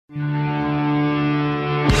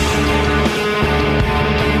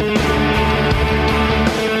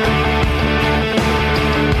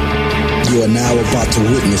You are now about to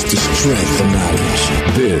witness the strength of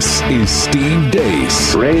knowledge. This is Steve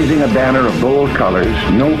Deace. Raising a banner of bold colors,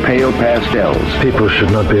 no pale pastels. People should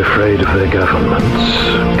not be afraid of their governments.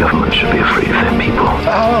 Governments should be afraid of their people.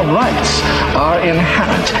 Our rights are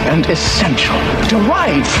inherent and essential,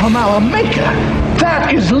 derived from our Maker.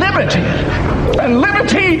 That is liberty. And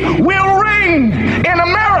liberty will reign in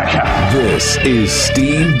America. This is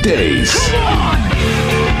Steve Deace.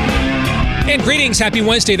 And greetings. Happy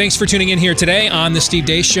Wednesday. Thanks for tuning in here today on The Steve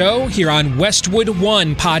Deace Show, here on Westwood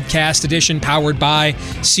One Podcast Edition, powered by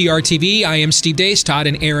CRTV. I am Steve Deace. Todd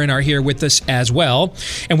and Aaron are here with us as well.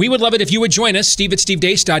 And we would love it if you would join us.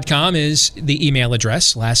 Steve@stevedeace.com is the email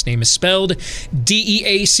address. Last name is spelled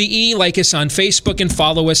D-E-A-C-E. Like us on Facebook and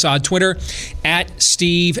follow us on Twitter at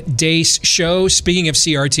Steve Deace Show. Speaking of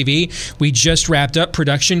CRTV, we just wrapped up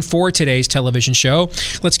production for today's television show.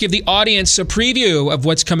 Let's give the audience a preview of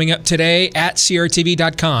what's coming up today at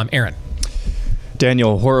CRTV.com. Aaron.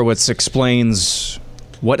 Daniel Horowitz explains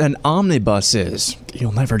what an omnibus is.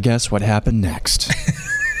 You'll never guess what happened next.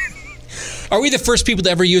 Are we the first people to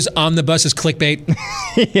ever use omnibus as clickbait?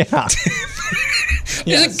 Yeah.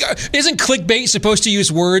 Yes. Isn't clickbait supposed to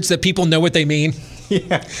use words that people know what they mean?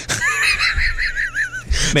 Yeah.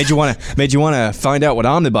 Made you want to find out what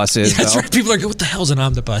omnibus is. That's though. right. People are like, what the hell's an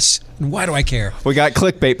omnibus? And why do I care? We got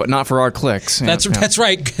clickbait, but not for our clicks. That's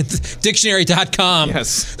right. Dictionary.com.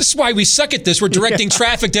 Yes. This is why we suck at this. We're directing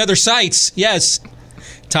traffic to other sites. Yes.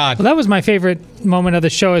 Todd. Well, that was my favorite moment of the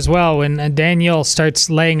show as well, when Daniel starts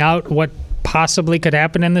laying out what possibly could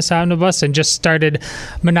happen in this omnibus and just started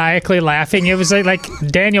maniacally laughing. It was like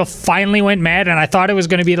Daniel finally went mad, and I thought it was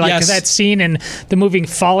going to be like that scene in the movie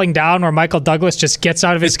Falling Down where Michael Douglas just gets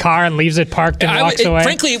out of his car and leaves it parked and walks away.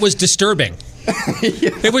 Frankly, it was disturbing.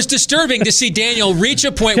 It was disturbing to see Daniel reach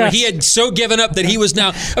a point where he had so given up that he was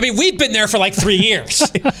now. I mean, we've been there for like 3 years,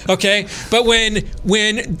 okay? But when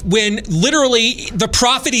literally the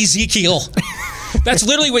prophet Ezekiel. That's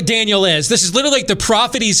literally what Daniel is. This is literally like the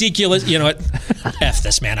prophet Ezekiel is. You know what? F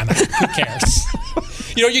this man. I'm out. Who cares?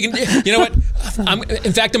 You know what?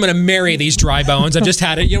 In fact, I'm going to marry these dry bones. I've just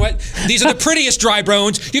had it. You know what? These are the prettiest dry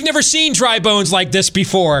bones. You've never seen dry bones like this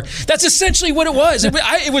before. That's essentially what it was.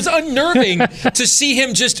 It was unnerving to see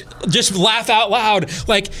him just laugh out loud.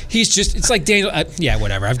 Like he's just. It's like Daniel. Yeah,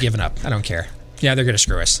 whatever. I've given up. I don't care. Yeah, they're going to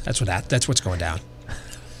screw us. That's what's going down.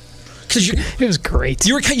 It was great.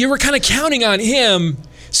 You were kind of counting on him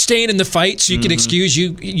staying in the fight so you can excuse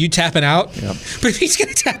you tapping out. Yep. But if he's going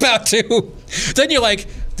to tap out too, then you're like,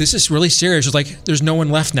 this is really serious. It's like, there's no one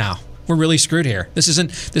left now. We're really screwed here. This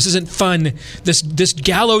isn't fun. This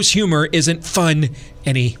gallows humor isn't fun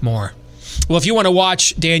anymore. Well, if you want to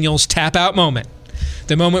watch Daniel's tap out moment,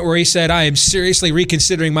 the moment where he said, I am seriously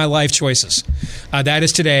reconsidering my life choices. That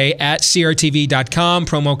is today at CRTV.com,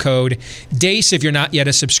 promo code DACE. If you're not yet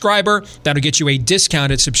a subscriber, that'll get you a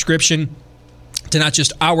discounted subscription to not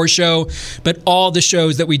just our show, but all the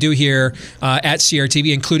shows that we do here at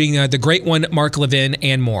CRTV, including the great one, Mark Levin,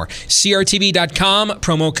 and more. CRTV.com,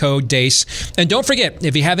 promo code DACE. And don't forget,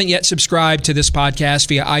 if you haven't yet subscribed to this podcast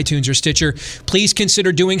via iTunes or Stitcher, please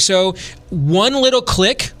consider doing so. One little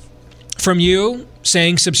click from you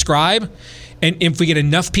saying subscribe, and if we get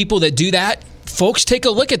enough people that do that, folks take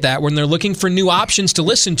a look at that when they're looking for new options to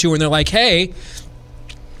listen to, and they're like, hey,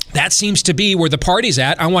 that seems to be where the party's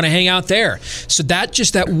at. I want to hang out there. So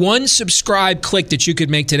that one subscribe click that you could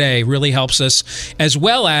make today really helps us, as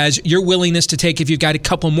well as your willingness to take, if you've got a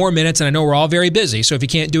couple more minutes, and I know we're all very busy, so if you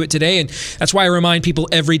can't do it today, and that's why I remind people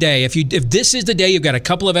every day, if this is the day you've got a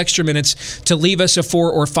couple of extra minutes to leave us a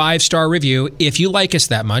 4 or 5 star review, if you like us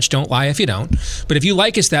that much, don't lie if you don't, but if you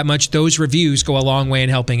like us that much, those reviews go a long way in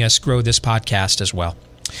helping us grow this podcast as well.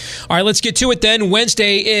 All right, let's get to it then.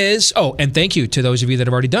 Wednesday is... Oh, and thank you to those of you that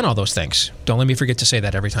have already done all those things. Don't let me forget to say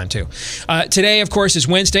that every time, too. Today, of course, is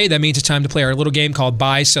Wednesday. That means it's time to play our little game called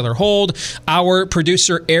Buy, Sell, or Hold. Our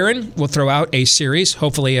producer, Aaron, will throw out a series,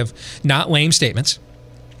 hopefully, of not lame statements.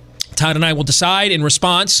 Todd and I will decide in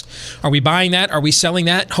response, are we buying that? Are we selling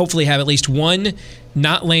that? Hopefully have at least one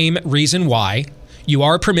not lame reason why. You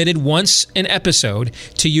are permitted once an episode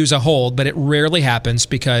to use a hold, but it rarely happens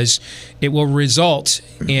because it will result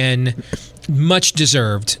in much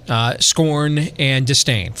deserved scorn and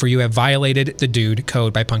disdain, for you have violated the dude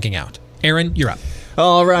code by punking out. Aaron, you're up.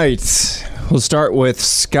 All right. We'll start with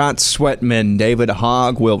Scott Sweatman. David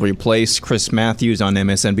Hogg will replace Chris Matthews on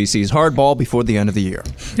MSNBC's Hardball before the end of the year.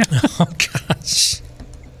 Oh, gosh.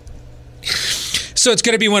 So it's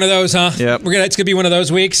going to be one of those, huh? Yep. It's going to be one of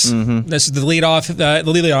those weeks. Mm-hmm. This is the leadoff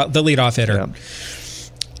hitter. Yep.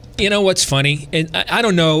 You know what's funny? And I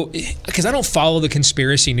don't know, because I don't follow the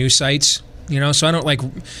conspiracy news sites. So I don't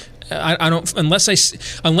I don't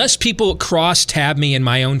unless people cross tab me in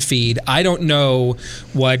my own feed. I don't know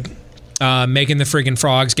what Making the Friggin'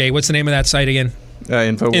 Frogs Gay. What's the name of that site again?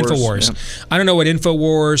 Infowars. Yeah. I don't know what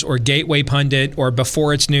Infowars or Gateway Pundit or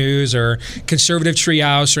Before It's News or Conservative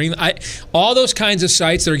Treehouse or anything. All those kinds of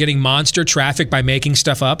sites that are getting monster traffic by making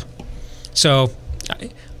stuff up. So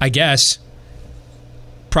I guess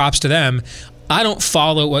props to them. I don't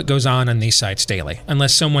follow what goes on these sites daily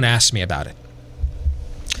unless someone asks me about it.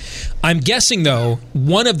 I'm guessing, though,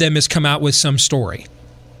 one of them has come out with some story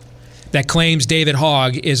that claims David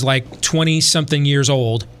Hogg is like 20-something years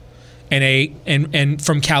old and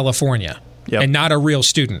from California and not a real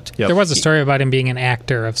student. There was a story about him being an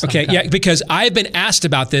actor of some kind. Yeah, because I've been asked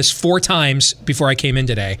about this 4 times before I came in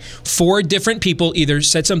today. 4 different people either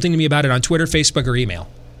said something to me about it on Twitter, Facebook, or email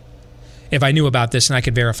if I knew about this and I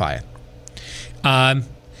could verify it.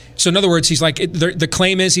 So in other words, he's like, the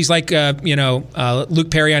claim is he's like,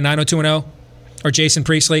 Luke Perry on 90210 or Jason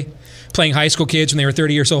Priestley playing high school kids when they were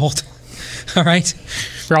 30 years old. All right.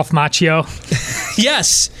 Ralph Macchio.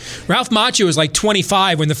 Yes. Ralph Macchio was like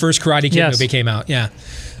 25 when the first Karate Kid movie came out. Yeah.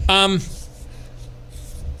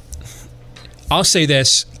 I'll say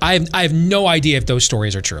this. I have no idea if those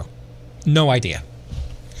stories are true. No idea.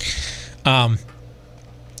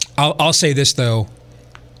 I'll say this, though.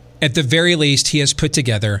 At the very least, he has put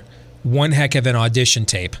together one heck of an audition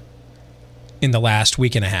tape in the last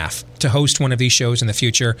week and a half to host one of these shows in the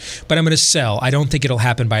future. But I'm going to sell. I don't think it'll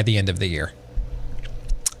happen by the end of the year.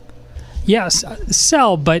 Yes,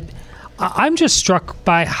 sell, but I'm just struck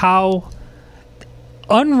by how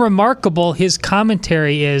unremarkable his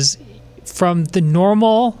commentary is from the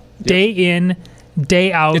normal day in,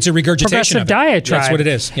 day out. It's a regurgitation progressive of it. Diatribe. That's what it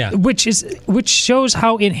is. Yeah, which shows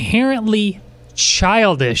how inherently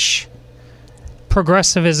childish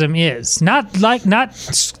progressivism is. Not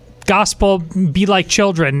gospel, be like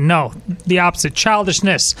children. No, the opposite.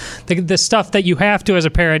 Childishness. The stuff that you have to as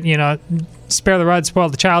a parent, spare the rod, spoil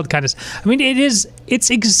the child kind of. I mean, it's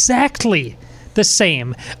exactly the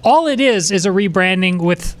same. All it is a rebranding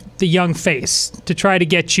with the young face to try to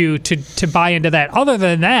get you to buy into that. Other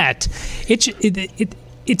than that,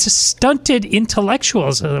 it's a stunted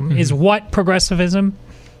intellectualism is what progressivism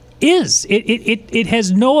is. It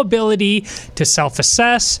has no ability to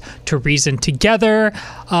self-assess, to reason together.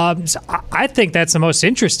 So I think that's the most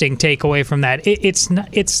interesting takeaway from that. It's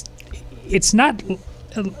not.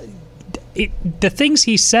 The things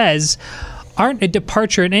he says aren't a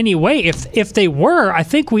departure in any way. If they were, I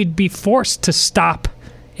think we'd be forced to stop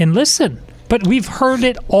and listen. But we've heard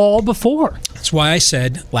it all before. That's why I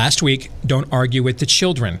said last week, don't argue with the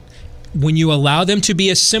children. When you allow them to be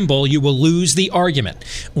a symbol, you will lose the argument.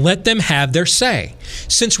 Let them have their say.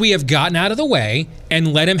 Since we have gotten out of the way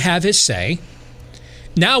and let him have his say,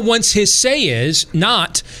 now once his say is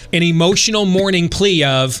not an emotional mourning plea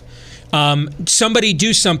of somebody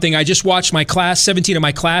do something, I just watched 17 of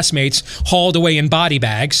my classmates hauled away in body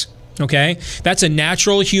bags. Okay? That's a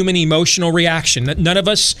natural human emotional reaction that none of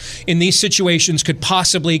us in these situations could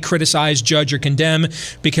possibly criticize, judge, or condemn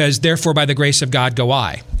because therefore by the grace of God go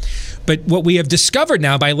I. But what we have discovered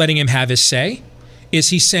now by letting him have his say is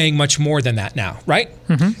he's saying much more than that now, right?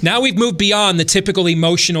 Mm-hmm. Now we've moved beyond the typical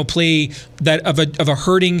emotional plea that of a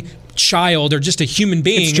hurting child or just a human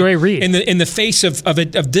being. It's Joy Reid. in the face of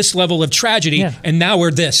this level of tragedy, and now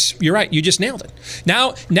we're this. You're right. You just nailed it.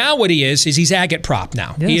 Now what he is he's agate prop.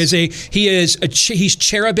 Now yes. He's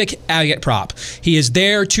cherubic agate prop. He is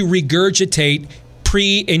there to regurgitate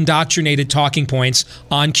pre-indoctrinated talking points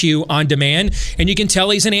on cue, on demand. And you can tell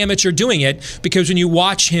he's an amateur doing it because when you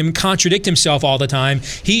watch him contradict himself all the time,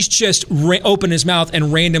 he's just open his mouth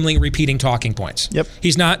and randomly repeating talking points. Yep.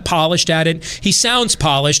 He's not polished at it. He sounds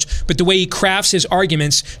polished, but the way he crafts his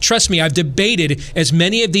arguments, trust me, I've debated as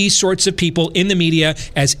many of these sorts of people in the media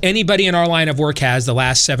as anybody in our line of work has the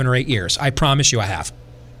last 7 or 8 years. I promise you I have.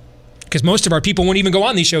 Because most of our people won't even go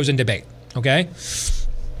on these shows and debate, okay?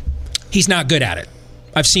 He's not good at it.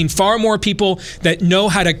 I've seen far more people that know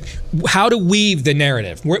how to weave the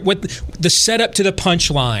narrative, what the setup to the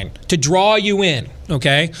punchline, to draw you in,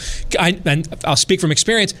 okay? And I'll speak from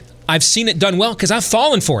experience. I've seen it done well because I've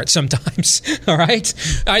fallen for it sometimes, all right?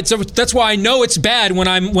 So that's why I know it's bad when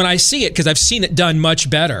I see it because I've seen it done much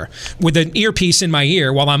better with an earpiece in my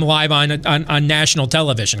ear while I'm live on national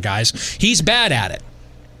television, guys. He's bad at it.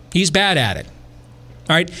 He's bad at it,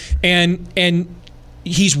 all right? And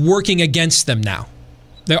he's working against them now.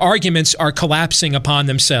 The arguments are collapsing upon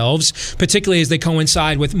themselves, particularly as they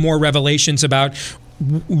coincide with more revelations about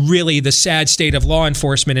really the sad state of law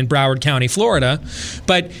enforcement in Broward County, Florida.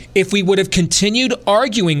 But if we would have continued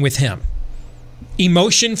arguing with him,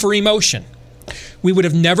 emotion for emotion, we would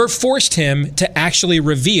have never forced him to actually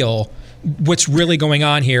reveal what's really going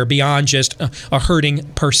on here beyond just a hurting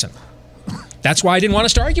person. That's why I didn't want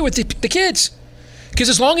us to argue with the kids. Because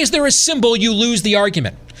as long as they're a symbol, you lose the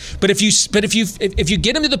argument. But if you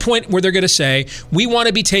get them to the point where they're going to say, we want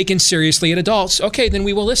to be taken seriously as adults, okay, then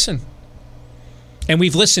we will listen. And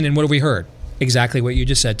we've listened, and what have we heard? Exactly what you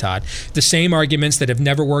just said, Todd. The same arguments that have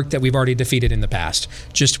never worked that we've already defeated in the past,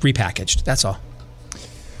 just repackaged. That's all.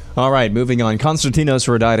 All right, moving on. Konstantinos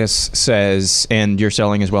Roditis says, and you're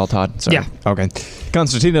selling as well, Todd? Sorry. Yeah. Okay.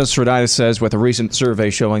 Konstantinos Roditis says, with a recent survey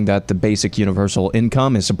showing that the basic universal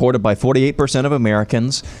income is supported by 48% of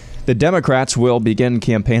Americans, the Democrats will begin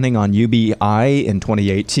campaigning on UBI in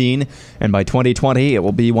 2018, and by 2020, it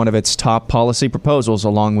will be one of its top policy proposals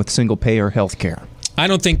along with single-payer health care. I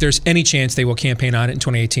don't think there's any chance they will campaign on it in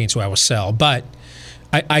 2018, so I will sell. But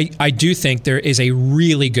I do think there is a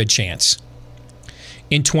really good chance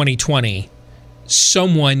in 2020,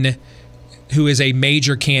 someone who is a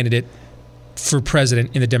major candidate for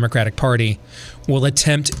president in the Democratic Party will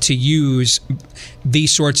attempt to use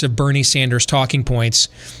these sorts of Bernie Sanders talking points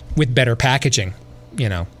with better packaging,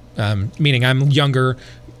 meaning I'm younger,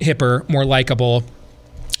 hipper, more likable,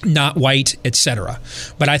 not white, etc.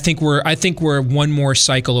 But I think we're one more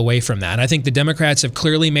cycle away from that. And I think the Democrats have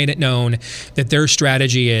clearly made it known that their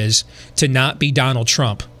strategy is to not be Donald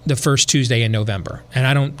Trump the first Tuesday in November. And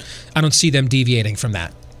I don't see them deviating from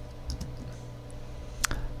that.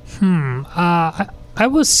 I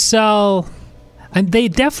will sell, and they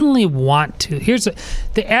definitely want to.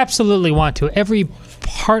 They absolutely want to. Every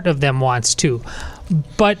part of them wants to.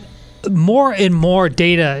 But more and more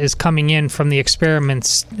data is coming in from the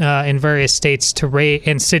experiments in various states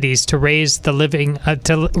and cities to raise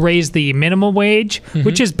the minimum wage,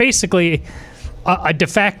 which is basically a de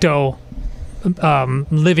facto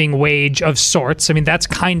living wage of sorts. I mean, that's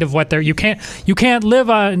kind of what you can't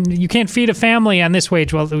feed a family on this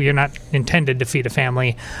wage. Well, you're not intended to feed a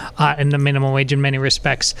family in the minimum wage in many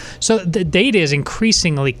respects. So the data is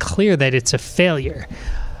increasingly clear that it's a failure.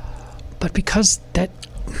 But because that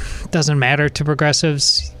doesn't matter to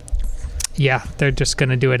progressives, they're just going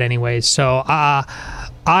to do it anyways. So I'll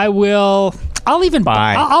even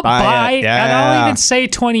buy. I'll buy it. And I'll even say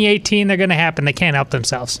 2018 they're going to happen. They can't help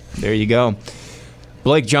themselves. There you go.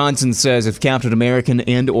 Blake Johnson says, if Captain America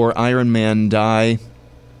and or Iron Man die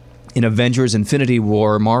in Avengers Infinity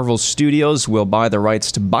War, Marvel Studios will buy the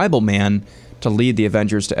rights to Bible Man to lead the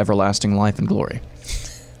Avengers to everlasting life and glory.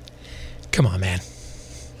 Come on, man.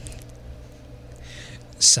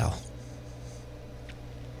 Sell.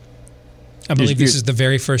 I believe this is the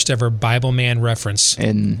very first ever Bible Man reference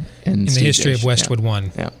in the history of Westwood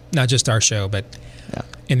One. Yeah. Not just our show, but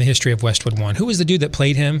in the history of Westwood One. Who was the dude that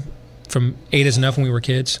played him from 8 is Enough when we were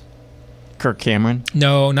kids? Kirk Cameron?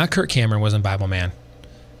 No, not Kirk Cameron wasn't Bible Man.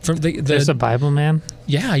 There's a Bible Man?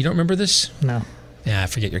 Yeah, you don't remember this? No. Yeah, I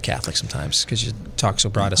forget you're Catholic sometimes because you talk so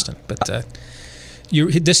Protestant. But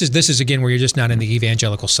this is again where you're just not in the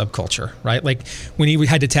evangelical subculture, right? Like when he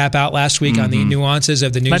had to tap out last week on the nuances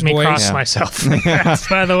of the Newsboys. Let me cross myself.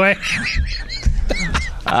 By the way,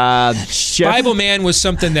 Bible Man was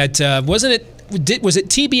something that wasn't it. Was it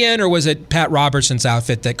TBN or was it Pat Robertson's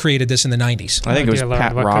outfit that created this in the 90s? I think it was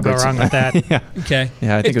Pat what Robertson. Could go wrong with that? Yeah. Okay.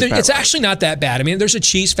 Yeah, I think it's actually not that bad. I mean, there's a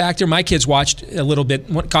cheese factor. My kids watched a little bit,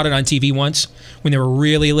 caught it on TV once when they were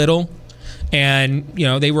really little. And,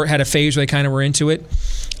 they had a phase where they kind of were into it.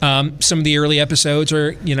 Some of the early episodes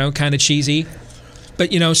are, kind of cheesy.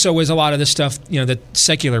 But, so was a lot of the stuff, that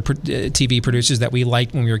secular TV produces that we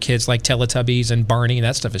liked when we were kids, like Teletubbies and Barney, and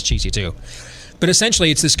that stuff is cheesy too. But essentially,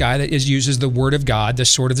 it's this guy that uses the Word of God, the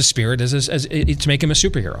sword of the Spirit, to make him a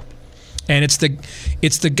superhero. And it's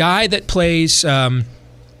the guy that plays...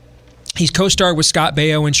 He's co-starred with Scott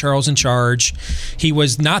Baio in Charles in Charge. He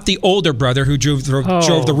was not the older brother who drove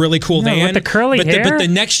the really cool van. With the curly hair? But the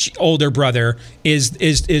next older brother is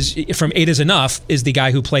from 8 is Enough, is the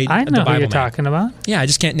guy who played the Bible Man. I know who you're talking about. Yeah, I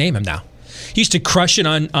just can't name him now. He used to crush it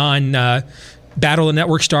on Battle of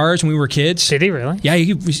Network Stars when we were kids. Did he really? Yeah,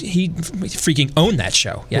 he freaking owned that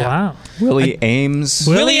show. Yeah. Wow. Willie Ames.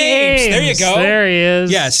 Willie Ames. There you go. There he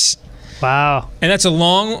is. Yes. Wow. And that's a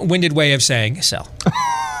long-winded way of saying sell.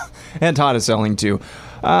 And Todd is selling too.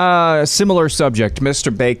 Similar subject.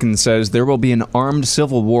 Mr. Bacon says there will be an armed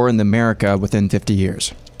civil war in America within 50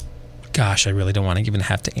 years. Gosh, I really don't want to even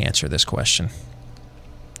have to answer this question.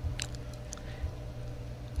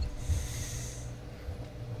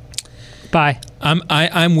 Buy.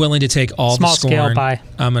 I'm willing to take all small the scorn. Scale buy.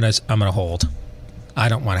 I'm gonna hold. I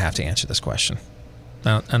don't want to have to answer this question.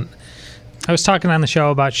 I was talking on the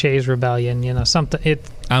show about Shays Rebellion. Something.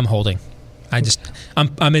 I'm holding.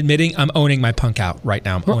 I'm admitting I'm owning my punk out right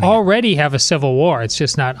now. We already have a civil war. It's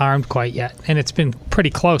just not armed quite yet, and it's been pretty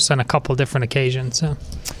close on a couple different occasions. So.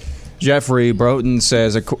 Jeffrey Broughton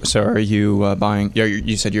says, sorry, you buying? Yeah,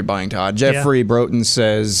 you said you're buying, Todd. Jeffrey Broughton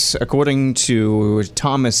says, according to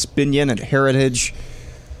Thomas Binion at Heritage,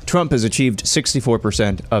 Trump has achieved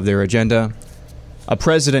 64% of their agenda. A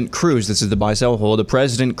President Cruz, this is the buy-sell hold, a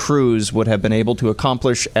President Cruz would have been able to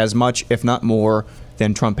accomplish as much, if not more,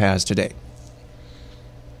 than Trump has today.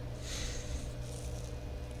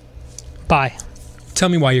 Buy. Tell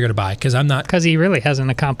me why you're going to buy, because I'm not. Because he really hasn't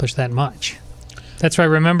accomplished that much. That's why I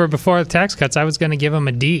remember before the tax cuts, I was going to give him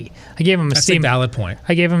a D. I gave him a C. That's a valid point.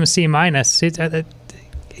 I gave him a C minus. The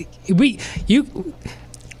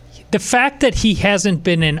fact that he hasn't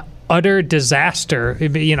been an utter disaster,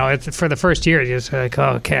 for the first year, it's like,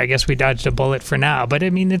 oh, okay, I guess we dodged a bullet for now. But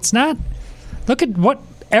I mean, it's not. Look at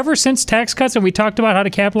ever since tax cuts, and we talked about how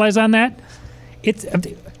to capitalize on that.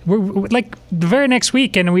 We're like the very next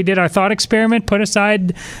week, and we did our thought experiment. Put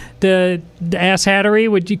aside the ass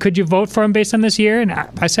hattery. Could you vote for him based on this year? And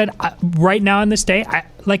I said, right now on this day,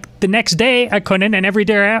 the next day I couldn't, and every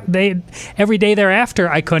day thereafter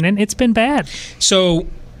I couldn't. It's been bad. So,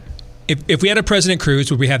 if we had a President Cruz,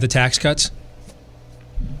 would we have the tax cuts?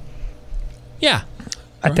 Yeah.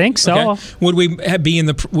 I think so. Okay. Would we be in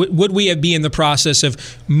the process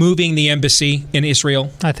of moving the embassy in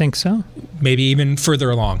Israel? I think so. Maybe even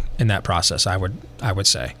further along in that process, I would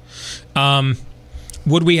say.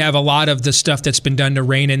 Would we have a lot of the stuff that's been done to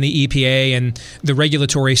rein in the EPA and the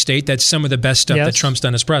regulatory state? That's some of the best stuff that Trump's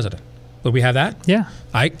done as president. Would we have that? Yeah.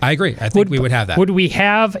 I agree. I think we would have that. Would we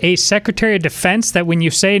have a Secretary of Defense that when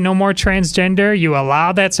you say no more transgender, you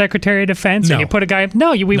allow that Secretary of Defense and you put a guy...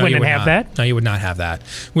 we wouldn't have that. No, you would not have that.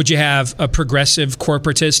 Would you have a progressive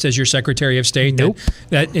corporatist as your Secretary of State? Nope.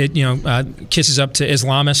 That kisses up to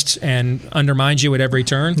Islamists and undermines you at every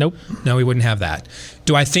turn? Nope. No, we wouldn't have that.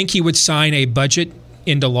 Do I think he would sign a budget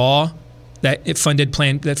into law that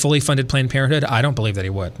fully funded Planned Parenthood? I don't believe that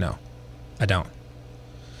he would. No, I don't.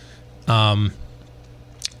 And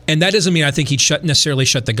that doesn't mean I think he'd necessarily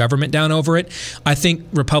shut the government down over it. I think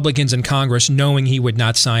Republicans in Congress, knowing he would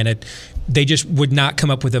not sign it, they just would not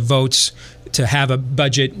come up with the votes to have a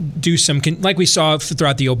budget, do some, like we saw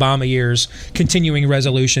throughout the Obama years, continuing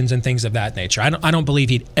resolutions and things of that nature. I don't believe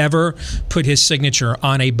he'd ever put his signature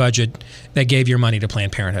on a budget that gave your money to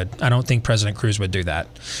Planned Parenthood. I don't think President Cruz would do that.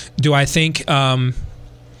 Do I think...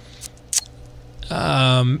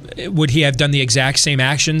 would he have done the exact same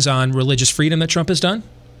actions on religious freedom that Trump has done?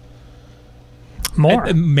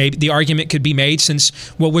 More. Maybe the argument could be made since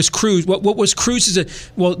what was Cruz's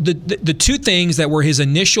the two things that were his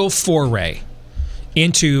initial foray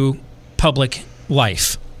into public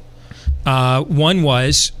life. One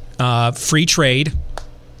was free trade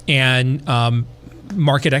and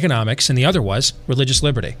market economics, and the other was religious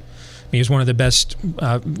liberty. He was one of the best,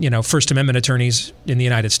 First Amendment attorneys in the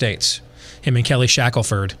United States. Him and Kelly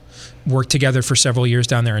Shackelford worked together for several years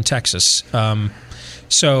down there in Texas.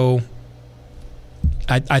 So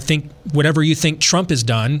I think whatever you think Trump has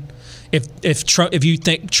done, if you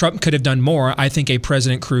think Trump could have done more, I think a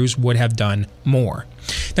President Cruz would have done more.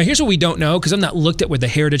 Now, here's what we don't know, because I've not looked at what the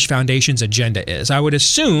Heritage Foundation's agenda is. I would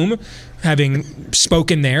assume, having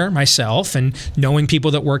spoken there myself and knowing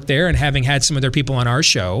people that work there and having had some of their people on our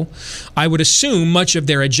show, I would assume much of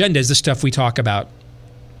their agenda is the stuff we talk about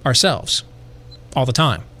ourselves all the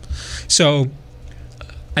time. So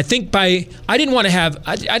I think I didn't want to have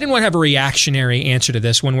a reactionary answer to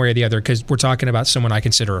this one way or the other, because we're talking about someone I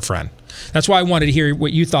consider a friend. That's why I wanted to hear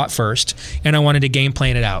what you thought first, and I wanted to game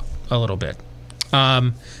plan it out a little bit.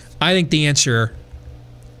 I think the answer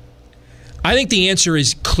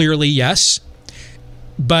is clearly yes,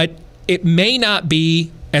 but it may not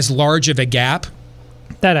be as large of a gap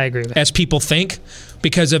that I agree with, as people think,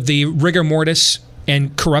 because of the rigor mortis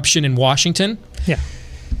and corruption in Washington. Yeah.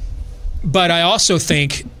 But I also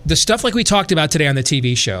think the stuff like we talked about today on the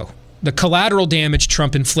TV show, the collateral damage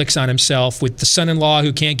Trump inflicts on himself with the son-in-law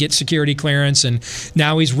who can't get security clearance, and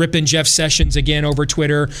now he's ripping Jeff Sessions again over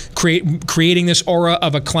Twitter, creating this aura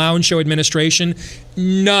of a clown show administration.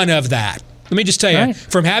 None of that. Let me just tell you,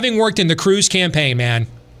 from having worked in the Cruz campaign, man,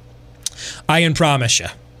 I can promise you,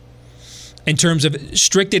 in terms of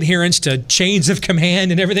strict adherence to chains of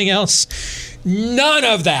command and everything else, none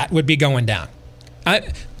of that would be going down.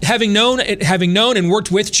 Having known and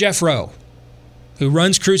worked with Jeff Rowe, who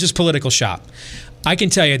runs Cruz's political shop, I can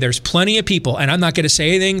tell you there's plenty of people, and I'm not going to say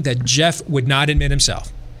anything that Jeff would not admit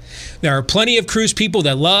himself. There are plenty of Cruz people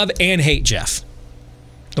that love and hate Jeff.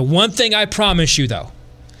 The one thing I promise you, though,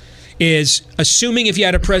 is assuming if you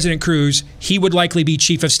had a President Cruz, he would likely be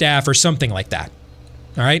chief of staff or something like that.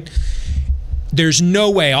 All right? There's no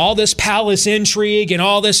way. All this palace intrigue and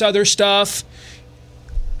all this other stuff.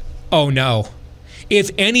 Oh, no. If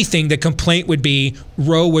anything, the complaint would be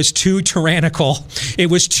Roe was too tyrannical. It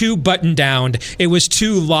was too buttoned down. It was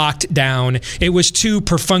too locked down. It was too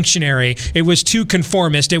perfunctory. It was too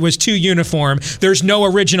conformist. It was too uniform. There's no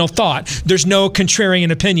original thought. There's no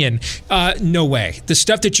contrarian opinion. No way. The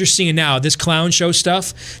stuff that you're seeing now, this clown show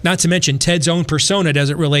stuff, not to mention Ted's own persona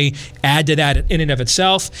doesn't really add to that in and of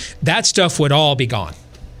itself. That stuff would all be gone.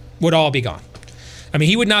 Would all be gone. I mean,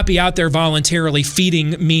 he would not be out there voluntarily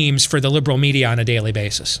feeding memes for the liberal media on a daily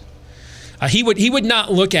basis. He would not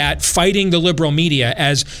look at fighting the liberal media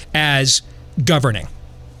as governing.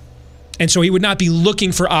 And so he would not be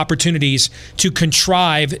looking for opportunities to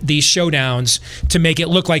contrive these showdowns to make it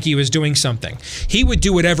look like he was doing something. He would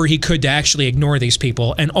do whatever he could to actually ignore these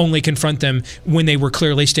people and only confront them when they were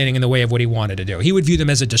clearly standing in the way of what he wanted to do. He would view them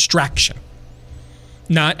as a distraction,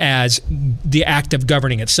 not as the act of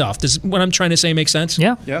governing itself. Does what I'm trying to say make sense?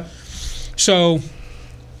 Yeah. Yeah. So,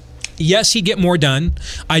 yes, he'd get more done.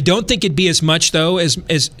 I don't think it'd be as much, though,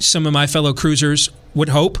 as some of my fellow cruisers would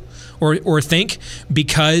hope or think,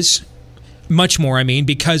 because much more, I mean,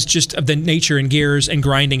 because just of the nature and gears and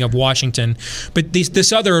grinding of Washington. But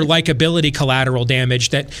this other likability collateral damage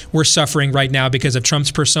that we're suffering right now because of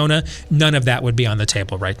Trump's persona, none of that would be on the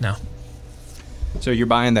table right now. So you're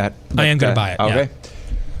buying that? I am going to buy it, okay.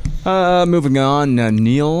 yeah. Moving on,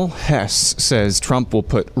 Neil Hess says Trump will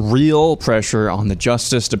put real pressure on the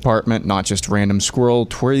Justice Department, not just random squirrel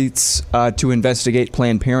tweets, to investigate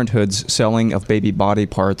Planned Parenthood's selling of baby body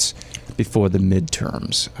parts before the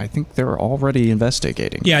midterms. I think they're already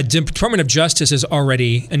investigating. Yeah, Department of Justice has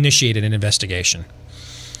already initiated an investigation.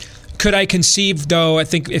 Could I conceive, though, I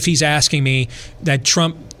think if he's asking me, that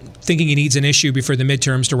Trump, thinking he needs an issue before the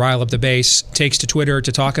midterms to rise up the base, takes to Twitter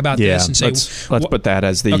to talk about this and say, let's put that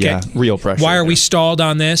as the real pressure. Why are we stalled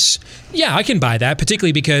on this? Yeah, I can buy that,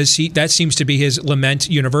 particularly because that seems to be his lament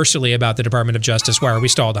universally about the Department of Justice. Why are we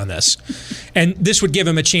stalled on this? And this would give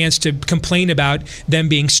him a chance to complain about them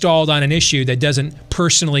being stalled on an issue that doesn't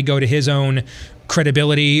personally go to his own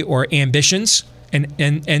credibility or ambitions.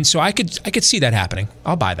 And so I could see that happening.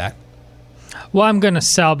 I'll buy that. Well, I'm going to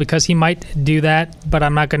sell because he might do that, but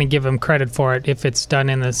I'm not going to give him credit for it if it's done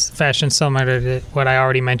in this fashion similar to what I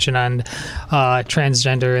already mentioned on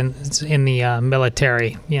transgender in the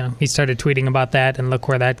military. You know, he started tweeting about that, and look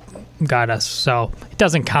where that got us. So it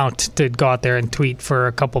doesn't count to go out there and tweet for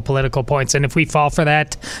a couple political points. And if we fall for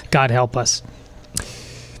that, God help us.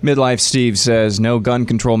 Midlife Steve says no gun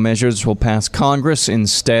control measures will pass Congress.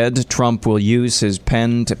 Instead, Trump will use his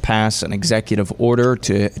pen to pass an executive order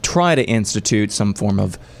to try to institute some form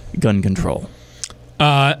of gun control.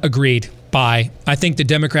 Agreed. Bye. I think the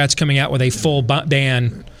Democrats coming out with a full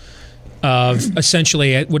ban of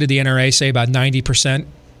essentially, what did the NRA say, about 90%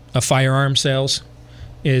 of firearm sales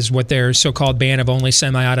is what their so-called ban of only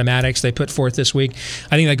semi-automatics they put forth this week.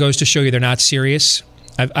 I think that goes to show you they're not serious.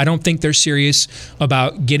 I don't think they're serious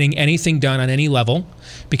about getting anything done on any level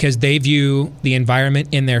because they view the environment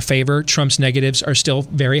in their favor. Trump's negatives are still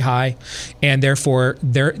very high, and therefore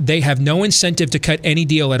they have no incentive to cut any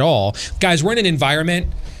deal at all. Guys, we're in an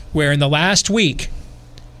environment where in the last week,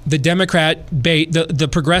 the the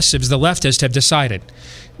progressives, the leftists, have decided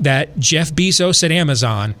that Jeff Bezos at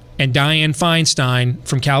Amazon and Dianne Feinstein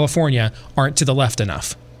from California aren't to the left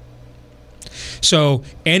enough. So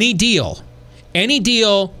any deal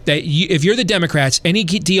that if you're the Democrats, any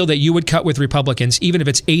deal that you would cut with Republicans, even if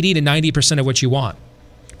it's 80 to 90% of what you want.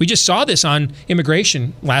 We just saw this on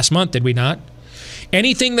immigration last month, did we not?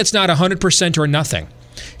 Anything that's not 100% or nothing,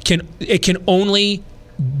 can only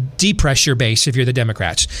depress your base if you're the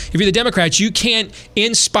Democrats. If you're the Democrats, you can't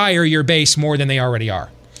inspire your base more than they already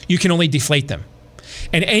are. You can only deflate them.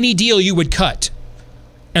 And any deal you would cut,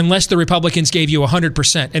 unless the Republicans gave you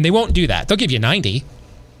 100%, and they won't do that. They'll give you 90%.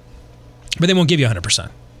 But they won't give you 100%.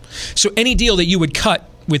 So any deal that you would cut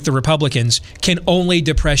with the Republicans can only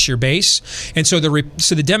depress your base. And so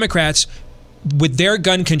the Democrats, with their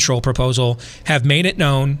gun control proposal, have made it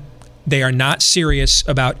known they are not serious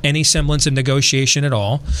about any semblance of negotiation at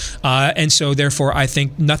all. And so therefore, I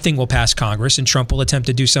think nothing will pass Congress, and Trump will attempt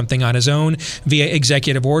to do something on his own via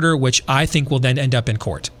executive order, which I think will then end up in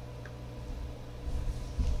court.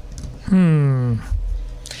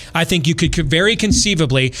 I think you could very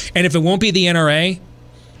conceivably, and if it won't be the NRA,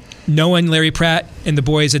 knowing Larry Pratt and the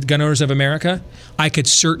boys at Gun Owners of America, I could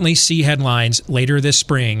certainly see headlines later this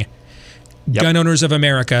spring. Yep. Gun Owners of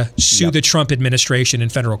America sue the Trump administration in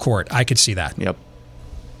federal court. I could see that. Yep.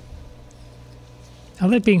 Now,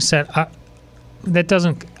 that being said, that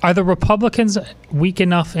doesn't. Are the Republicans weak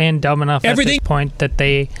enough and dumb enough at this point that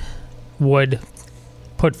they would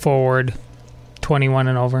put forward 21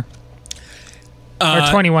 and over? Or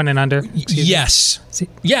 21 and under? Yes.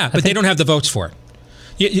 Yeah, but they don't have the votes for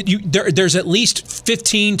it. There's at least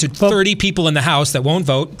 15 to 30 people in the House that won't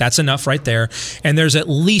vote. That's enough right there. And there's at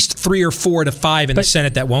least 3 or 4 to 5 in the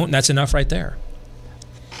Senate that won't, and that's enough right there.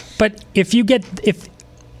 But if you get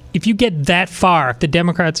that far, if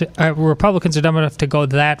the Republicans are dumb enough to go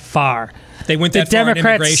that far, they went that far in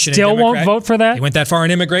immigration. The Democrats still won't vote for that? They went that far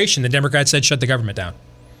in immigration. The Democrats said shut the government down.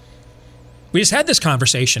 We just had this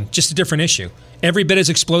conversation, just a different issue. Every bit as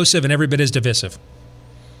explosive and every bit as divisive.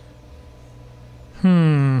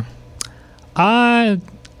 I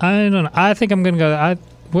don't know. I think I'm going to go.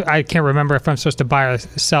 I can't remember if I'm supposed to buy or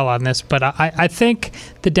sell on this, but I think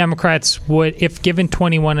the Democrats would, if given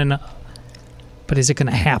 21 and. But is it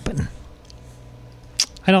going to happen?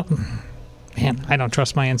 I don't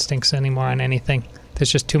trust my instincts anymore on anything.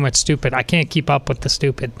 There's just too much stupid. I can't keep up with the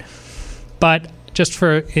stupid. But just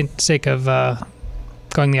for sake of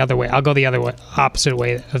going the other way, I'll go the other way, opposite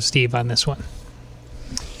way of Steve on this one.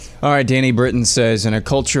 All right, Danny Britton says, in a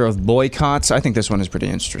culture of boycotts, I think this one is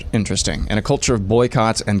pretty interesting. In a culture of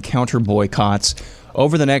boycotts and counter-boycotts,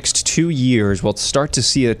 over the next 2 years, we'll start to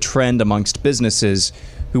see a trend amongst businesses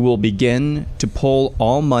who will begin to pull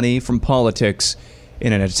all money from politics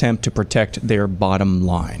in an attempt to protect their bottom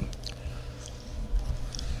line.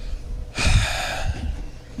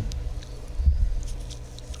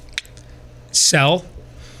 Sell.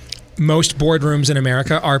 Most boardrooms in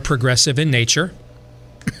America are progressive in nature.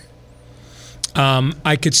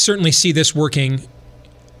 I could certainly see this working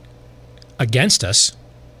against us.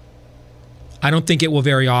 I don't think it will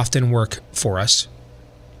very often work for us.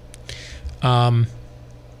 And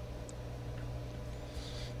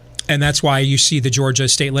that's why you see the Georgia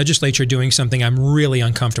state legislature doing something I'm really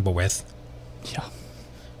uncomfortable with. Yeah.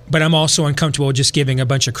 But I'm also uncomfortable with just giving a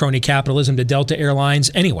bunch of crony capitalism to Delta Airlines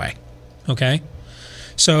anyway. Okay?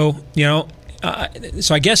 So,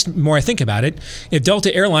 so I guess the more I think about it, if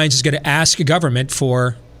Delta Airlines is going to ask a government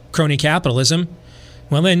for crony capitalism,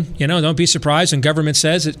 well then, don't be surprised when government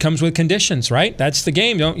says it comes with conditions, right? That's the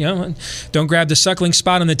game. Don't grab the suckling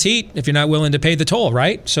spot on the teat if you're not willing to pay the toll,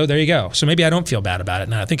 right? So there you go. So maybe I don't feel bad about it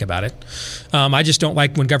now I think about it. I just don't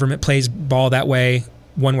like when government plays ball that way,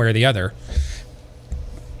 one way or the other.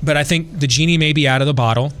 But I think the genie may be out of the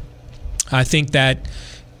bottle. I think that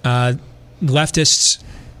leftists,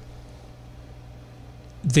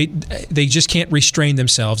 they just can't restrain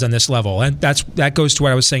themselves on this level. And that goes to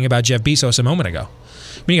what I was saying about Jeff Bezos a moment ago.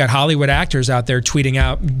 I mean, you got Hollywood actors out there tweeting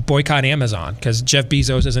out, boycott Amazon, because Jeff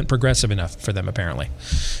Bezos isn't progressive enough for them, apparently.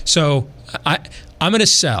 So I'm going to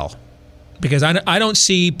sell, because I don't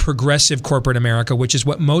see progressive corporate America, which is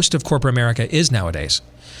what most of corporate America is nowadays.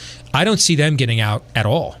 I don't see them getting out at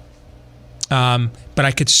all. But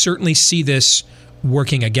I could certainly see this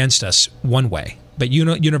working against us one way. But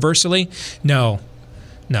universally, no.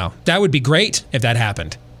 That would be great if that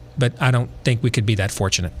happened. But I don't think we could be that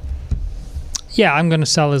fortunate. Yeah, I'm going to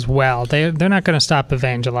sell as well. They're not going to stop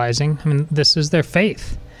evangelizing. I mean, this is their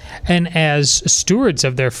faith. And as stewards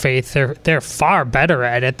of their faith, they're far better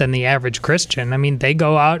at it than the average Christian. I mean, they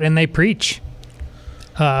go out and they preach.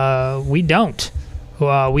 We don't.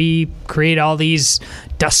 We create all these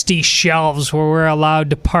dusty shelves where we're allowed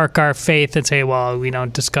to park our faith and say, well, we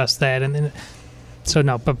don't discuss that. And then, so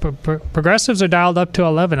no, but progressives are dialed up to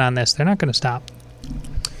 11 on this. They're not going to stop.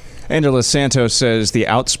 Angela Santos says the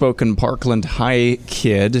outspoken Parkland High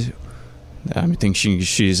kid, I think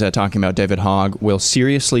she's talking about David Hogg, will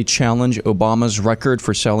seriously challenge Obama's record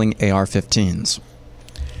for selling AR-15s.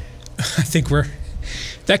 I think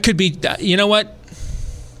that could be, you know what?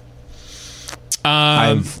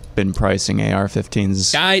 I've been pricing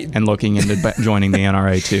AR-15s and looking into joining the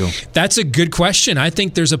NRA too. That's a good question. I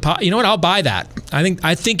think there's you know what? I'll buy that.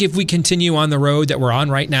 I think if we continue on the road that we're on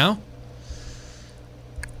right now,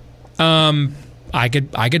 I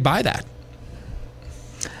could buy that.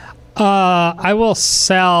 I will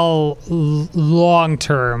sell long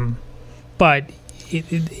term, but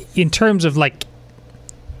in terms of like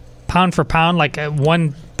pound for pound, like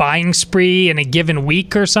one buying spree in a given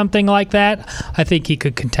week or something like that, I think he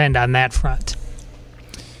could contend on that front.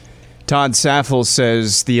 Todd Saffel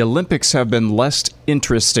says the Olympics have been less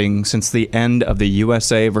interesting since the end of the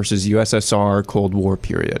USA versus USSR Cold War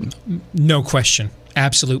period. No question.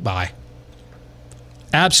 Absolute buy.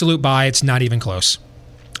 Absolute buy. It's not even close.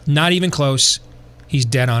 Not even close. He's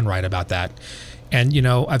dead on right about that. And,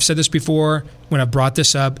 I've said this before when I've brought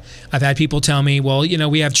this up. I've had people tell me, well,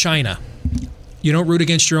 we have China. You don't root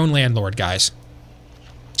against your own landlord, guys.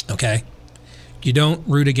 Okay? You don't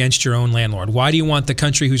root against your own landlord. Why do you want the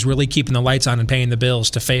country who's really keeping the lights on and paying the bills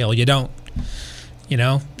to fail? You don't.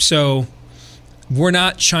 So we're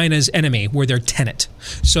not China's enemy. We're their tenant.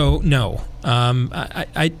 So no, I'm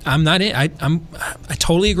not. I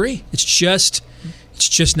totally agree. It's just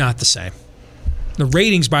not the same. The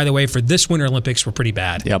ratings, by the way, for this Winter Olympics were pretty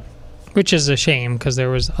bad. Yep. Which is a shame because there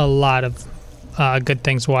was a lot of good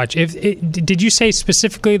things to watch. Did you say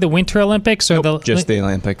specifically the Winter Olympics or just the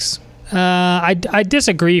Olympics? I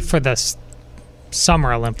disagree for the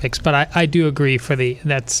Summer Olympics, but I do agree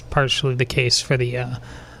that's partially the case for the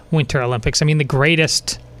Winter Olympics. I mean, the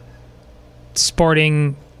greatest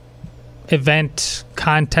sporting event,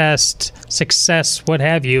 contest, success, what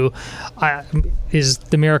have you, is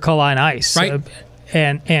the Miracle on Ice. Right.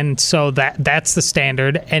 And so that's the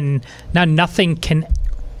standard, and now nothing can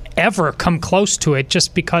ever come close to it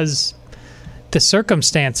just because the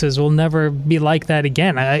circumstances will never be like that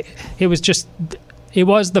again. It was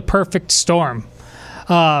the perfect storm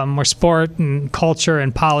where sport and culture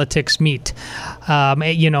and politics meet.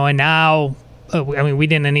 And now, we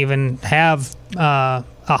didn't even have a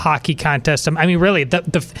hockey contest. I mean, really,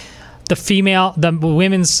 the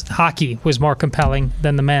women's hockey was more compelling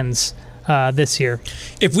than the men's this year.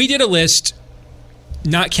 If we did a list,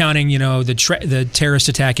 not counting, the terrorist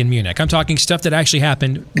attack in Munich, I'm talking stuff that actually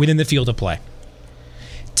happened within the field of play.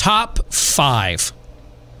 Top 5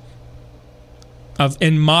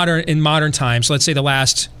 in modern times, let's say the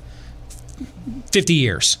last 50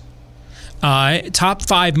 years. Top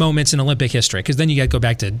 5 moments in Olympic history, because then you got to go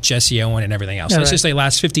back to Jesse Owen and everything else. Let's just say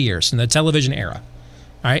last 50 years in the television era.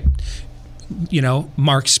 All right.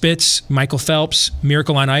 Mark Spitz, Michael Phelps,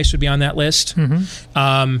 Miracle on Ice would be on that list.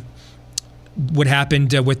 Mm-hmm. What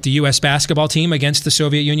happened with the U.S. basketball team against the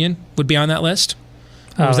Soviet Union would be on that list.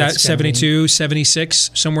 Was that 72,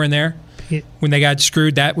 76, somewhere in there? Yeah. When they got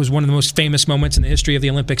screwed, that was one of the most famous moments in the history of the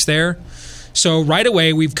Olympics there. So right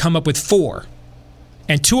away, we've come up with 4.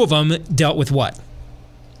 And 2 of them dealt with what?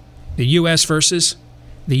 The U.S. versus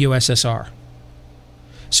the USSR.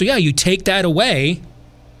 So yeah, you take that away,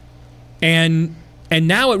 and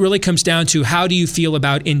now it really comes down to how do you feel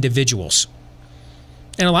about individuals?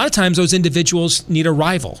 And a lot of times those individuals need a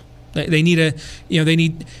rival. They need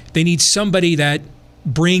they need somebody that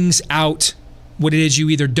brings out what it is you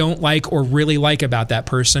either don't like or really like about that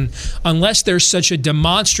person, unless there's such a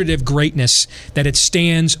demonstrative greatness that it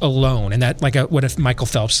stands alone, and that what if Michael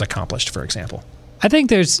Phelps accomplished, for example. I think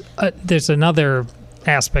there's another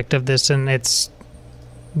aspect of this, and it's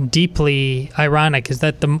deeply ironic, is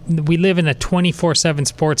that we live in a 24/7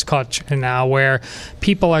 sports culture now where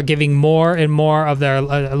people are giving more and more of their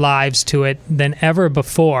lives to it than ever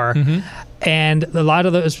before. Mm-hmm. And a lot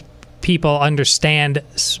of those people understand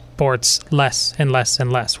sports less and less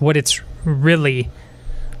and less, what it's really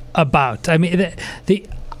about. I mean,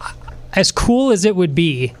 as cool as it would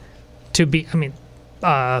be to be in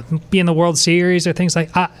the World Series or things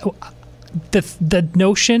like the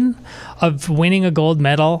notion of winning a gold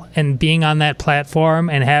medal and being on that platform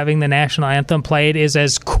and having the national anthem played is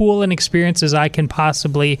as cool an experience as I can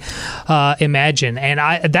possibly imagine.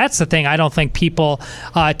 And that's the thing I don't think people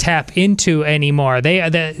tap into anymore.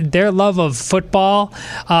 Their love of football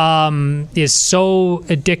is so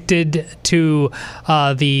addicted to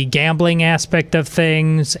the gambling aspect of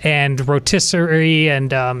things and rotisserie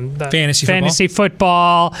and fantasy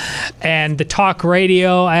football and the talk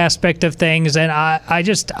radio aspect of things. And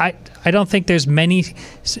I don't think there's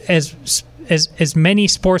as many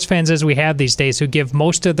sports fans as we have these days who give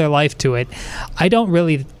most of their life to it. I don't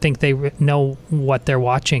really think they know what they're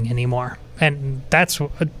watching anymore, and that's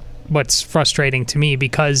what's frustrating to me,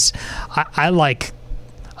 because I like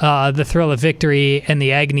the thrill of victory and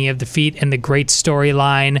the agony of defeat and the great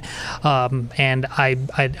storyline, and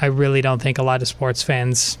I really don't think a lot of sports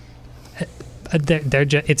fans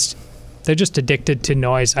they're just addicted to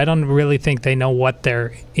noise. I don't really think they know what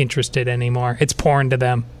they're interested in anymore. It's porn to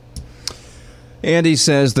them. Andy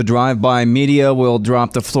says the drive-by media will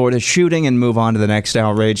drop the Florida shooting and move on to the next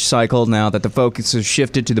outrage cycle now that the focus has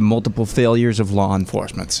shifted to the multiple failures of law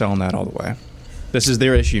enforcement. Selling that all the way. This is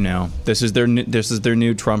their issue now. This is their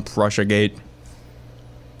new Trump Russia-gate.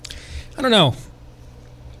 I don't know.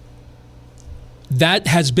 That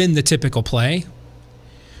has been the typical play,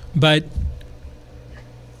 but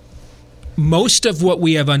most of what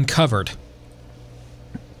we have uncovered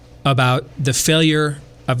about the failure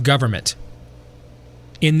of government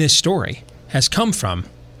in this story has come from,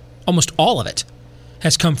 almost all of it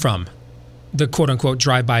has come from the quote-unquote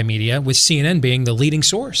drive-by media, with CNN being the leading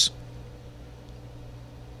source.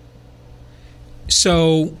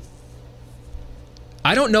 So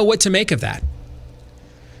I don't know what to make of that.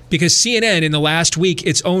 Because CNN in the last week,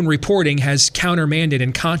 its own reporting has countermanded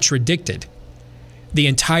and contradicted the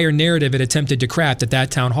entire narrative it attempted to craft at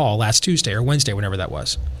that town hall last Tuesday or Wednesday, whenever that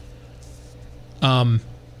was. And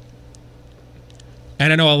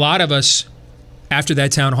I know a lot of us, after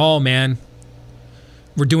that town hall, man,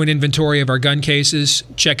 we're doing inventory of our gun cases,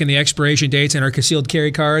 checking the expiration dates and our concealed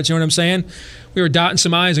carry cards. You know what I'm saying? We were dotting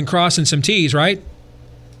some I's and crossing some T's, right?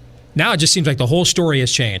 Now it just seems like the whole story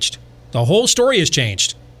has changed. The whole story has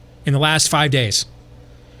changed in the last 5 days.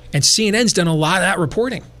 And CNN's done a lot of that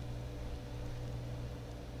reporting.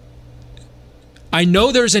 I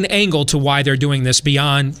know there's an angle to why they're doing this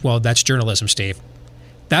beyond, well, that's journalism, Steve.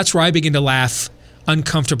 That's where I begin to laugh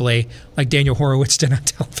uncomfortably, like Daniel Horowitz did on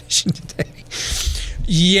television today.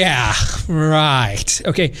 Yeah, right.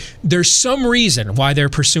 Okay, there's some reason why they're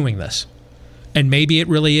pursuing this. And maybe it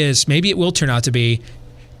really is. Maybe it will turn out to be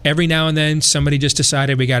every now and then somebody just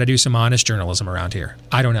decided we got to do some honest journalism around here.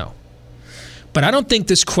 I don't know. But I don't think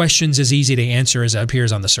this question's as easy to answer as it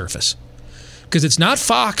appears on the surface. Because it's not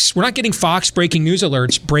Fox. We're not getting Fox breaking news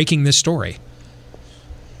alerts breaking this story.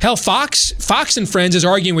 Hell, Fox and Friends is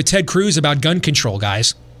arguing with Ted Cruz about gun control,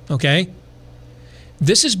 guys. Okay?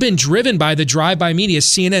 This has been driven by the drive-by media,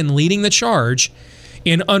 CNN leading the charge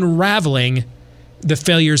in unraveling the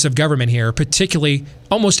failures of government here, particularly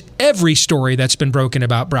almost every story that's been broken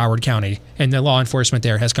about Broward County and the law enforcement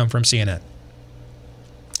there has come from CNN.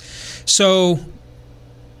 So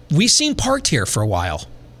we seem parked here for a while.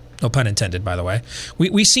 No pun intended, by the way.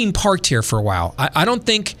 We seem parked here for a while. I don't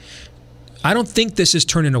think this is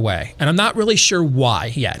turning away, and I'm not really sure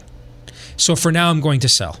why yet. So for now, I'm going to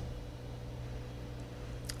sell.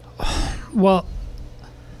 Well,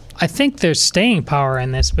 I think there's staying power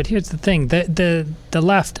in this, but here's the thing: the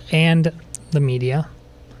left and the media,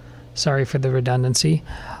 sorry for the redundancy,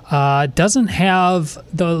 doesn't have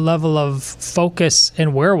the level of focus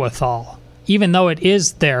and wherewithal, even though it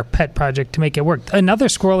is their pet project to make it work. Another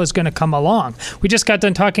squirrel is going to come along. We just got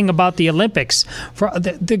done talking about the Olympics. For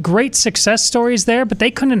the great success stories there, but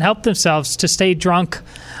they couldn't help themselves to stay drunk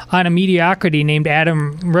on a mediocrity named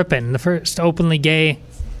Adam Rippon, the first openly gay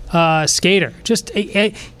skater.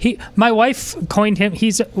 My wife coined him.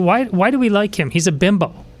 Why do we like him? He's a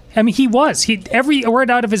bimbo. I mean, he was. Every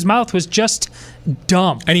word out of his mouth was just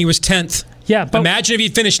dumb. And he was 10th. Yeah. But imagine if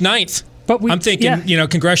he'd finished 9th. I'm thinking,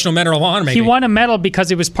 Congressional Medal of Honor, maybe. He won a medal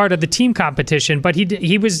because it was part of the team competition, but he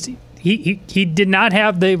did not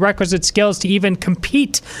have the requisite skills to even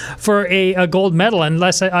compete for a gold medal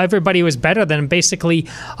unless everybody was better than him, basically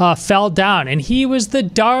fell down. And he was the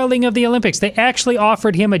darling of the Olympics. They actually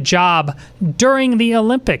offered him a job during the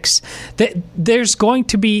Olympics. There's going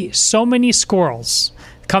to be so many squirrels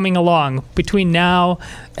coming along between now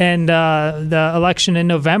and the election in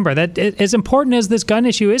November. That as important as this gun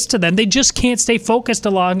issue is to them, they just can't stay focused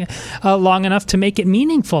long enough to make it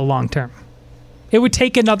meaningful long term. It would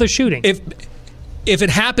take another shooting. If it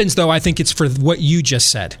happens, though, I think it's for what you just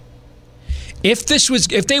said. If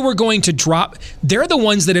they were going to drop, they're the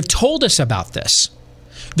ones that have told us about this.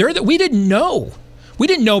 We didn't know. We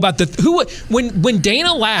didn't know about when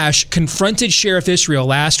Dana Lash confronted Sheriff Israel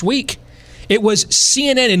last week. It was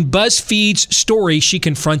CNN and BuzzFeed's story she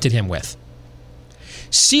confronted him with.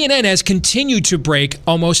 CNN has continued to break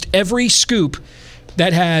almost every scoop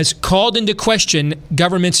that has called into question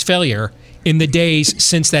government's failure in the days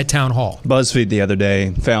since that town hall. BuzzFeed the other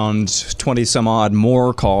day found 20-some-odd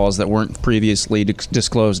more calls that weren't previously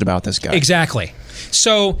disclosed about this guy. Exactly.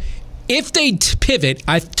 So if they pivot,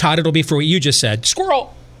 Todd, it'll be for what you just said.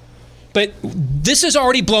 Squirrel. But this has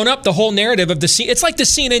already blown up the whole narrative of it's like the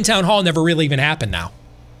CNN town hall never really even happened now.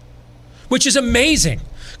 Which is amazing.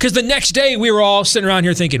 Because the next day we were all sitting around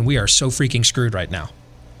here thinking, we are so freaking screwed right now.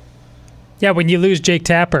 Yeah, when you lose Jake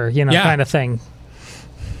Tapper, kind of thing.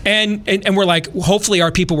 And we're like, hopefully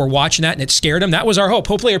our people were watching that and it scared them. That was our hope.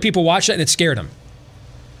 Hopefully our people watched that and it scared them.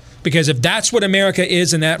 Because if that's what America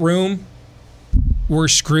is in that room, we're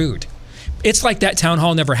screwed. It's like that town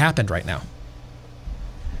hall never happened right now.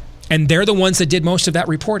 And they're the ones that did most of that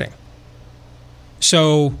reporting.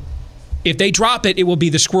 So if they drop it, it will be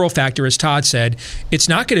the squirrel factor, as Todd said. It's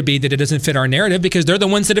not going to be that it doesn't fit our narrative because they're the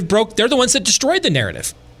ones that they're the ones that destroyed the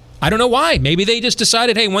narrative. I don't know why. Maybe they just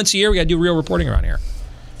decided, hey, once a year we got to do real reporting around here.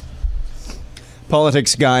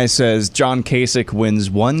 Politics guy says John Kasich wins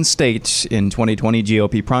one state in 2020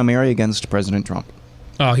 GOP primary against President Trump.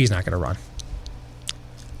 Oh, he's not going to run.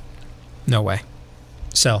 No way.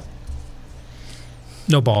 Sell.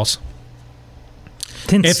 No balls.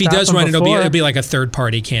 If he does run, it'll be like a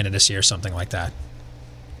third-party candidacy or something like that.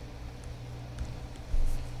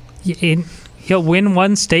 He'll win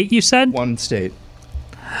one state, you said? One state.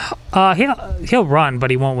 He'll run, but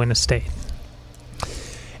he won't win a state.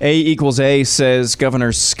 A says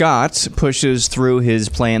Governor Scott pushes through his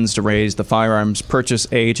plans to raise the firearms purchase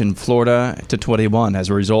age in Florida to 21. As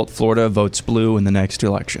a result, Florida votes blue in the next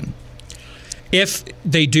election. If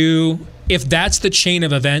they do, if that's the chain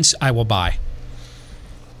of events, I will buy.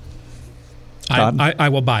 I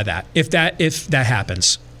will buy that. If that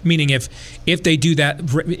happens. Meaning if they do that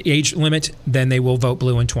age limit, then they will vote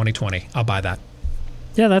blue in 2020. I'll buy that.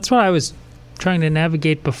 Yeah, that's what I was trying to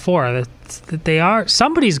navigate before. That they are.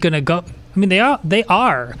 Somebody's going to go. I mean, they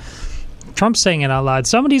are. Trump's saying it out loud.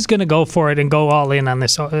 Somebody's going to go for it and go all in on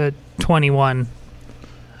this 21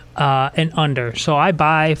 and under. So I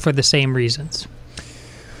buy for the same reasons.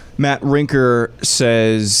 Matt Rinker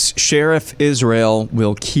says Sheriff Israel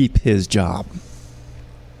will keep his job.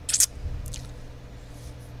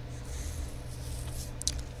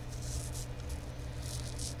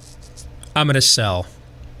 I'm going to sell.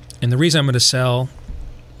 And the reason I'm going to sell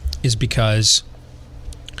is because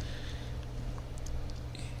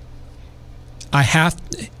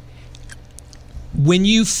when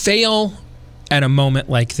you fail at a moment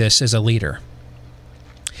like this as a leader,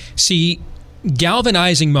 see,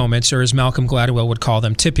 galvanizing moments, or as Malcolm Gladwell would call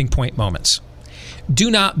them, tipping point moments,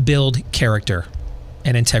 do not build character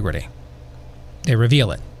and integrity. They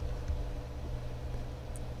reveal it.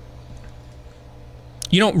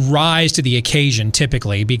 You don't rise to the occasion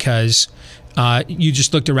typically because you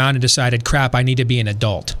just looked around and decided, crap, I need to be an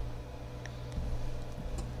adult.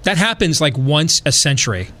 That happens like once a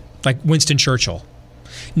century, like Winston Churchill.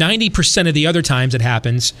 90% of the other times it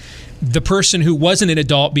happens, the person who wasn't an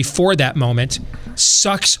adult before that moment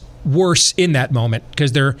sucks worse in that moment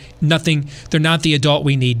because they're not the adult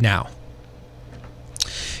we need now.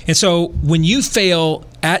 And so when you fail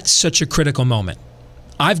at such a critical moment,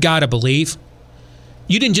 I've got to believe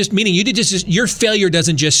your failure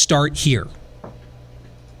doesn't just start here.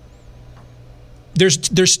 There's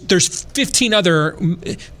 15 other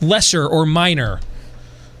lesser or minor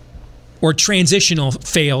or transitional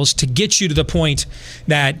fails to get you to the point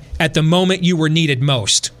that at the moment you were needed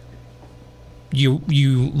most, you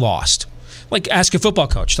lost. Like, ask a football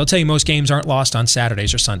coach. They'll tell you most games aren't lost on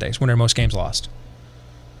Saturdays or Sundays. When are most games lost?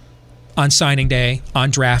 On signing day,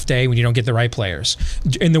 on draft day, when you don't get the right players.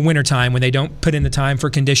 In the wintertime, when they don't put in the time for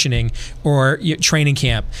conditioning or training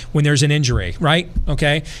camp, when there's an injury, right?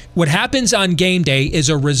 Okay? What happens on game day is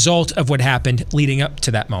a result of what happened leading up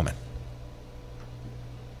to that moment.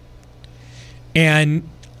 And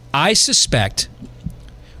I suspect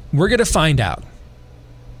we're going to find out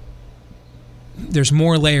there's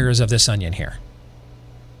more layers of this onion here.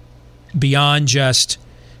 Beyond just,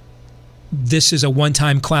 this is a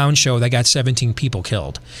one-time clown show that got 17 people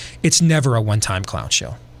killed. It's never a one-time clown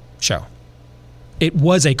show. It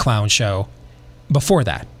was a clown show before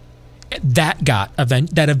that. That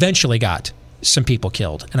eventually got some people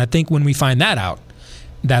killed. And I think when we find that out,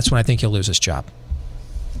 that's when I think he'll lose his job.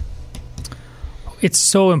 It's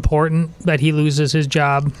so important that he loses his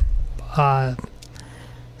job.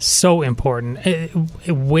 So important.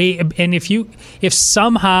 And if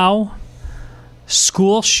somehow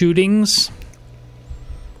school shootings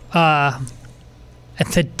and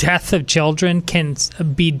the death of children can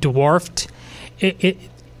be dwarfed,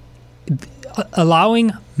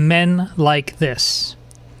 allowing men like this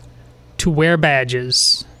to wear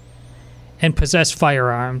badges and possess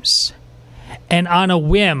firearms and on a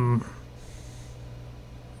whim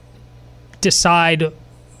decide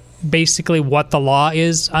basically what the law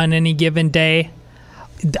is on any given day,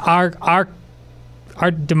 our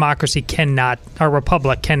democracy cannot, our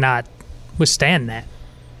republic cannot withstand that.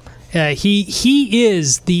 He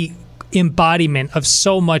is the embodiment of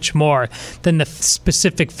so much more than the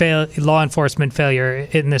specific law enforcement failure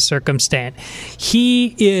in this circumstance.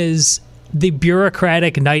 He is the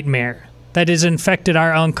bureaucratic nightmare that has infected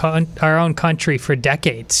our own country for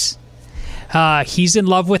decades. He's in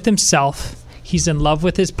love with himself. He's in love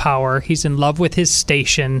with his power. He's in love with his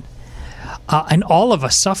station. And all of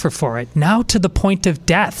us suffer for it, now to the point of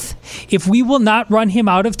death. If we will not run him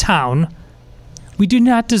out of town, we do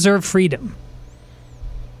not deserve freedom.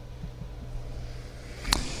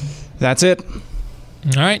 That's it.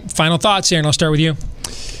 All right. Final thoughts here, and I'll start with you.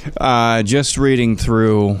 Just reading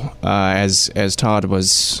through, as Todd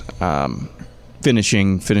was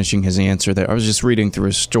finishing his answer there, I was just reading through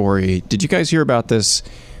a story. Did you guys hear about this?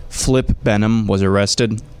 Flip Benham was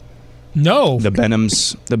arrested. No. The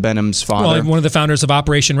Benham's father. Well, one of the founders of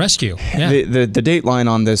Operation Rescue. Yeah. The date line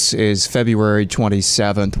on this is February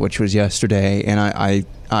 27th, which was yesterday, and I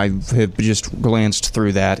have just glanced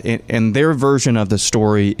through that. And their version of the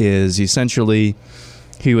story is essentially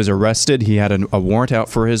He was arrested. He had a warrant out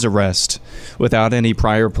for his arrest without any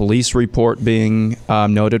prior police report being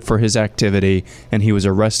noted for his activity, and he was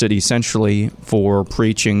arrested essentially for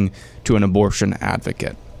preaching to an abortion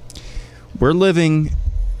advocate. We're living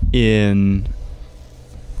in...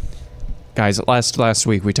 Guys, last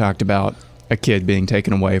week we talked about a kid being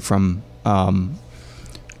taken away from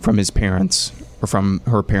his parents, or from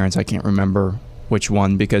her parents, I can't remember which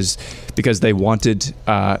one, because they wanted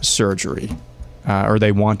surgery. Or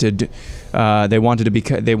they wanted to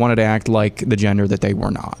act like the gender that they were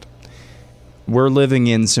not. We're living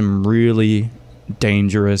in some really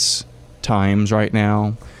dangerous times right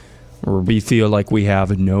now, where we feel like we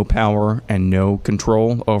have no power and no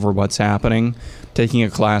control over what's happening. Taking a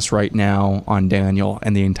class right now on Daniel,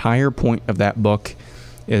 and the entire point of that book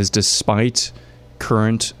is, despite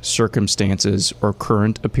current circumstances or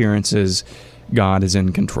current appearances, God is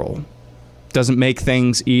in control. Doesn't make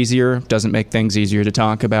things easier, to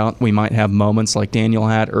talk about. We might have moments like Daniel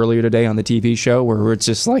had earlier today on the TV show where it's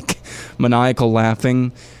just like maniacal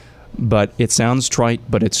laughing, but it sounds trite,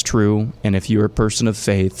 but it's true. And if you're a person of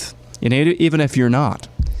faith, and even if you're not,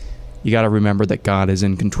 you got to remember that God is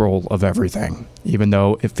in control of everything. Even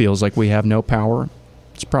though it feels like we have no power,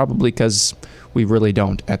 it's probably because we really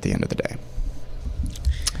don't at the end of the day.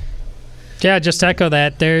 Yeah, just to echo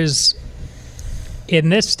that, in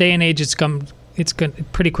this day and age, it's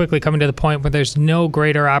pretty quickly coming to the point where there's no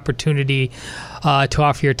greater opportunity to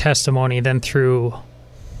offer your testimony than through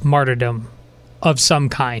martyrdom of some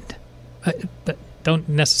kind. Don't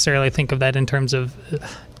necessarily think of that in terms of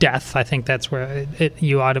death. I think that's where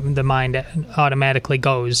the mind automatically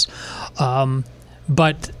goes.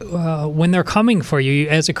 But when they're coming for you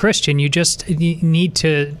as a Christian, you need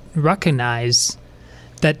to recognize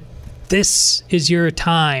that this is your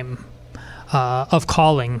time of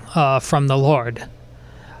calling from the Lord,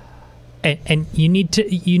 and you need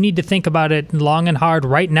to think about it long and hard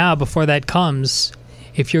right now before that comes.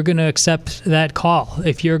 If you're going to accept that call,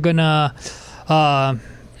 if you're going to,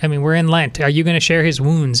 we're in Lent. Are you going to share his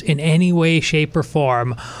wounds in any way, shape, or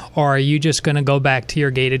form, or are you just going to go back to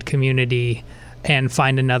your gated community and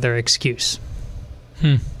find another excuse?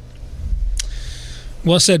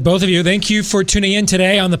 Well said, both of you. Thank you for tuning in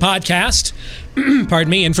today on the podcast. Pardon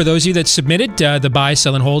me. And for those of you that submitted the buy,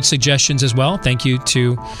 sell, and hold suggestions as well, thank you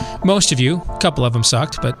to most of you. A couple of them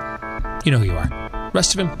sucked, but you know who you are.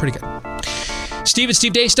 Rest of them, pretty good.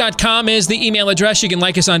 Steve@stevedeace.com is the email address. You can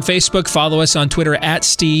like us on Facebook, follow us on Twitter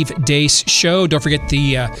 @SteveDace Don't forget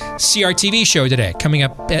the CRTV show today, coming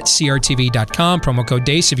up at CRTV.com. Promo code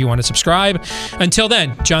DACE if you want to subscribe. Until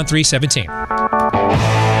then, John 3:17.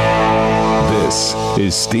 This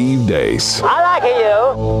is Steve Dace. I like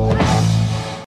you.